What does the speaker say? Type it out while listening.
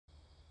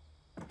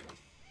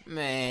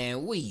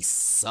Man, we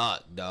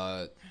suck,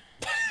 dog.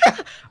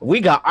 We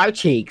got our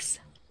cheeks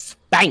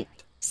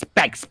spanked.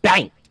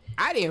 Spanked.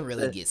 I didn't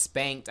really get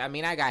spanked. I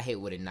mean, I got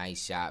hit with a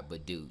nice shot,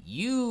 but dude,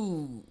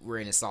 you were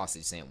in a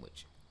sausage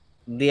sandwich.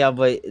 Yeah,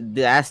 but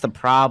that's the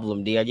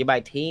problem, Dion. You're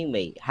my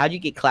teammate. How'd you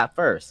get clapped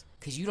first?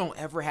 Because you don't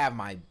ever have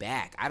my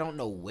back. I don't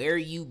know where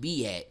you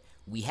be at.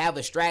 We have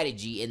a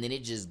strategy, and then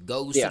it just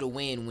goes to the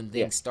wind when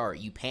things start.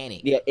 You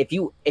panic. Yeah, if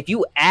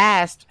you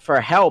asked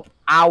for help,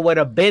 I would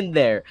have been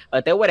there.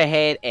 But they would have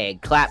had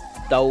and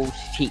clapped those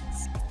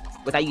cheeks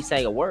without you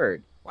saying a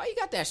word. Why you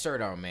got that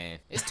shirt on, man?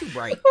 It's too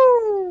bright.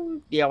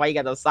 Yeah, why you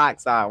got those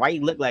socks on? Why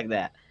you look like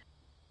that?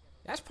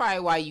 That's probably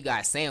why you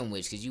got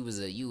sandwiched, because you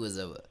was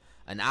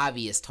an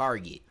obvious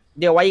target.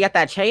 Yeah, why you got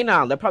that chain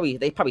on? They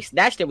probably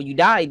snatched it when you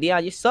died,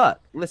 Dion. You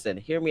suck. Listen,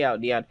 hear me out,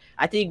 Dion.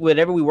 I think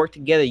whenever we work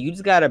together, you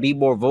just gotta be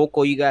more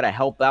vocal. You gotta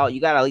help out. You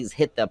gotta at least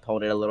hit the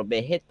opponent a little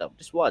bit. Hit them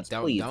just once,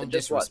 please. Don't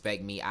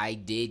disrespect me. I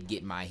did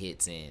get my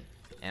hits in,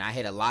 and I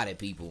hit a lot of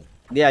people.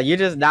 Yeah, you're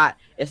just not.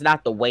 It's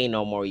not the way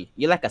no more.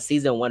 You're like a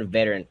season 1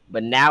 veteran,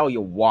 but now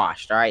you're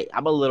washed. All right,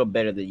 I'm a little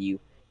better than you,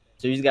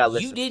 so you just gotta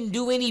listen. You didn't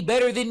do any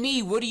better than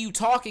me. What are you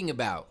talking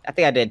about? I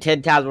think I did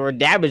 10 times more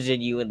damage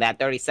than you in that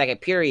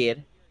 30-second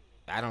period.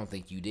 I don't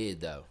think you did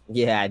though.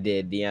 Yeah, I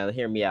did, Dion.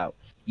 Hear me out.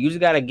 You just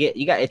gotta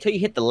until you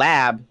hit the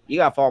lab. You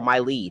gotta follow my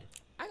lead.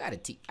 I gotta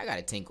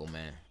tinkle,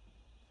 man.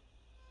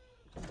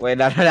 Wait,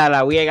 no.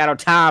 We ain't got no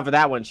time for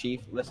that one,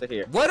 Chief. Listen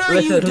here. What are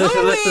you doing?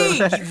 Really?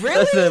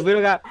 Listen, we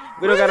don't got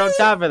no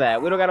time for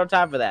that. We don't got no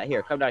time for that.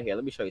 Here, come down here.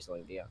 Let me show you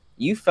something, Dion.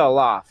 You fell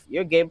off.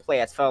 Your gameplay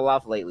has fell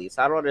off lately,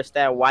 so I don't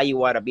understand why you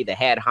want to be the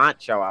head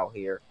honcho out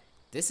here.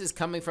 This is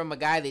coming from a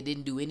guy that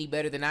didn't do any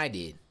better than I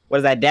did. What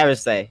does that damage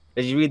say?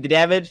 Did you read the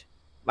damage?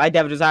 My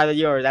damage is higher than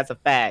yours. That's a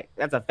fact.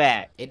 That's a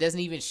fact. It doesn't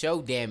even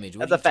show damage.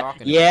 What That's are you a fact.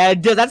 talking Yeah,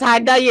 about? dude, that's how I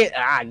know you.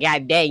 Ah,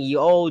 god dang, you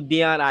old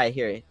Dion. All right,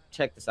 here.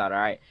 Check this out, all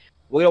right?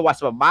 We're gonna watch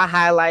some of my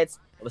highlights,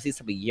 and we'll see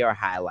some of your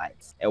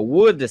highlights. And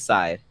we'll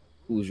decide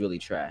who's really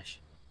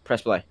trash.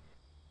 Press play.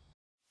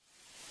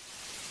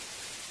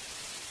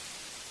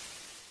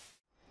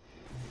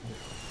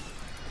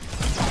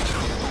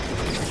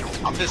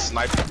 I'm just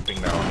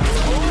sniping now.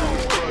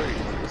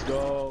 Let's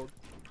go.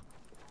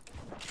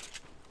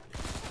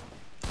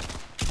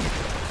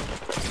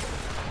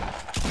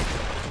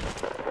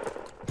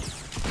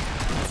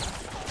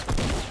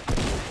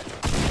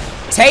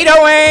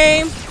 Tato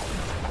aim!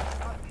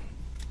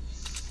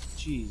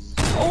 Jeez.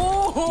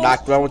 Oh!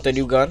 Knocked one with the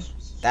new gun.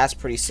 That's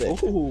pretty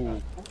sick. Ooh.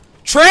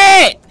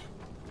 Trent!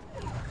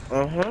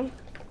 Uh-huh.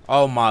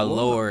 Oh my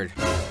lord.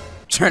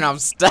 Trent, I'm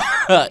stuck.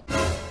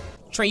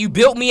 Trent, you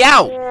built me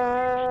out.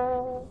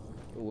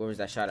 Where was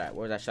that shot at?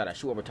 Where's that shot at?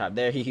 Shoot over top.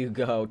 There you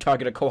go.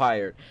 Target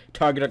acquired.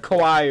 Target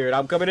acquired.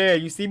 I'm coming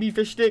in. You see me,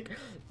 fish stick?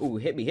 Ooh,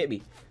 hit me.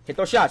 Hit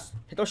those shots.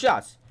 Hit those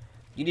shots.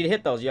 You need to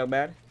hit those, young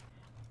man.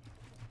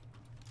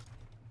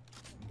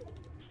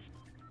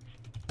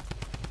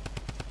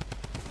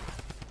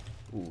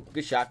 Ooh,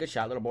 good shot,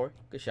 little boy.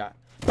 Good shot.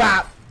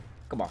 Bop!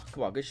 Come on,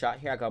 good shot.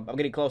 Here I come. I'm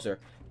getting closer.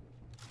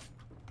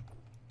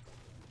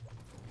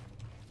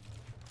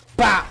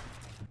 Bop!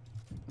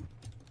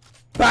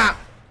 Bop!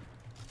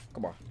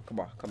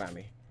 Come at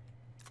me.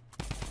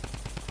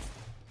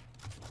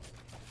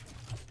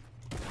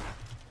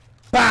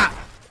 Bop!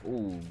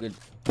 Ooh, good.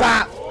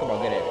 Bop! Come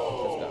on, get at it.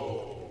 Let's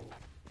go.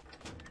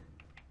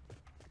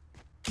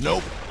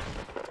 Nope.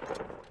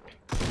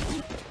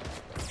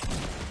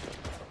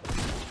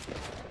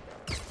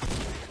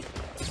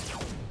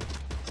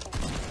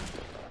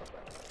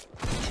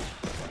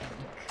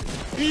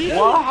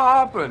 What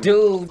happened?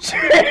 Dude,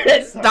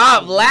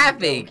 stop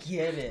laughing.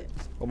 Get it.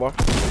 One more.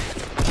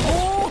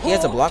 He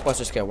has a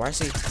blockbuster skill. Why is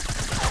he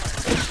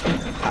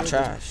hot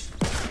trash?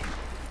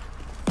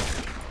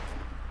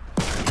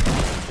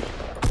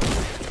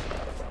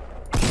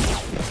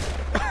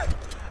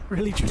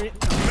 Really, Trent?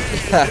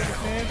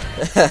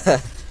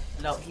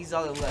 No, he's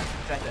on the left.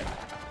 He's right there.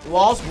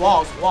 Walls.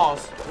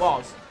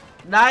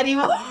 Not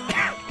even.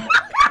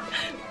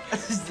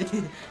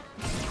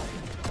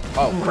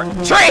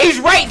 Oh, Trent, he's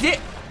right there.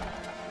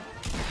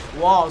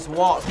 Walls.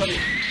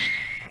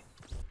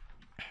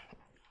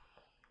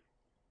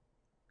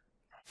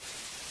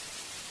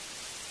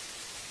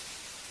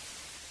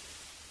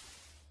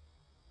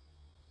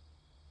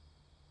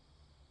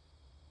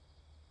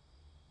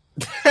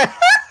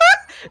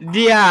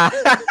 Dion,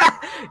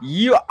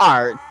 you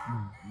are.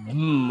 I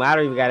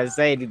don't even gotta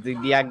say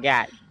anything, Dion.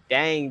 God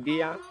dang,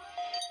 Dion.